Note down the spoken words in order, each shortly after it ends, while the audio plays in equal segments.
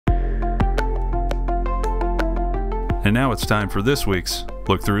And now it's time for this week's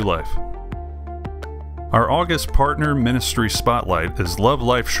Look Through Life. Our August partner ministry spotlight is Love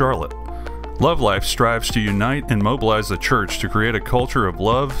Life Charlotte. Love Life strives to unite and mobilize the church to create a culture of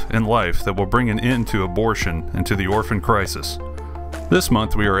love and life that will bring an end to abortion and to the orphan crisis. This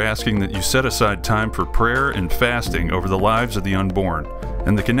month we are asking that you set aside time for prayer and fasting over the lives of the unborn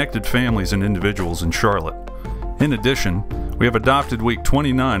and the connected families and individuals in Charlotte. In addition, we have adopted week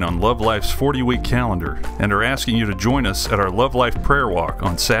 29 on Love Life's 40-week calendar and are asking you to join us at our Love Life prayer walk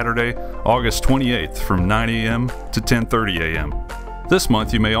on Saturday, August 28th from 9 a.m. to 10:30 a.m. This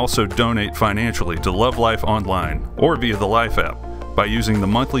month you may also donate financially to Love Life online or via the Life app by using the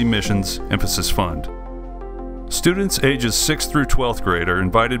monthly missions emphasis fund. Students ages 6th through 12th grade are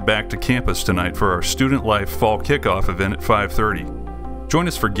invited back to campus tonight for our StudentLIFE fall kickoff event at 5:30. Join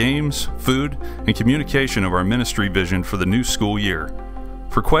us for games, food, and communication of our ministry vision for the new school year.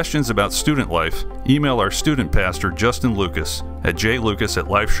 For questions about StudentLIFE, email our student pastor Justin Lucas at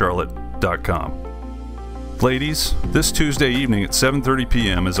jlucas@lifecharlotte.com. Ladies, this Tuesday evening at 7:30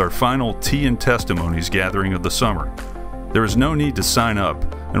 p.m. is our final Tea and Testimonies gathering of the summer. There is no need to sign up,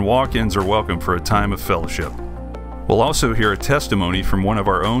 and walk-ins are welcome for a time of fellowship. We'll also hear a testimony from one of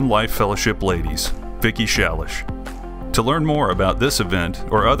our own Life Fellowship ladies, Vicki Shalish. To learn more about this event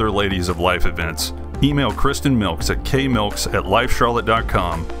or other Ladies of Life events, email Kristen Milks at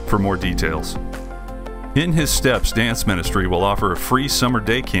kmilks@lifecharlotte.com for more details. In His Steps Dance Ministry will offer a free summer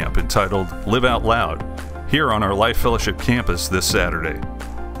day camp entitled Live Out Loud here on our Life Fellowship campus this Saturday.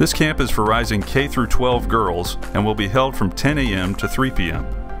 This camp is for rising K through 12 girls and will be held from 10 a.m. to 3 p.m.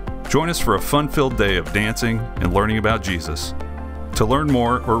 Join us for a fun-filled day of dancing and learning about Jesus. To learn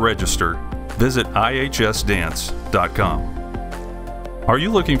more or register, visit ihsdance.com. Are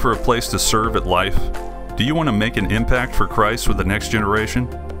you looking for a place to serve at Life? Do you want to make an impact for Christ with the next generation?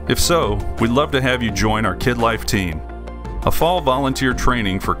 If so, we'd love to have you join our Kid Life team. A fall volunteer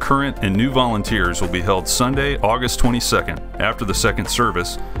training for current and new volunteers will be held Sunday, August 22nd, after the second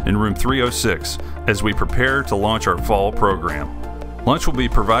service, in room 306, as we prepare to launch our fall program. Lunch will be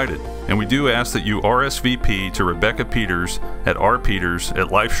provided, and we do ask that you RSVP to Rebecca Peters at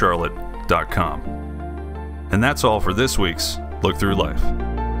rpeters@lifecharlotte.com. And that's all for this week's Look Through Life.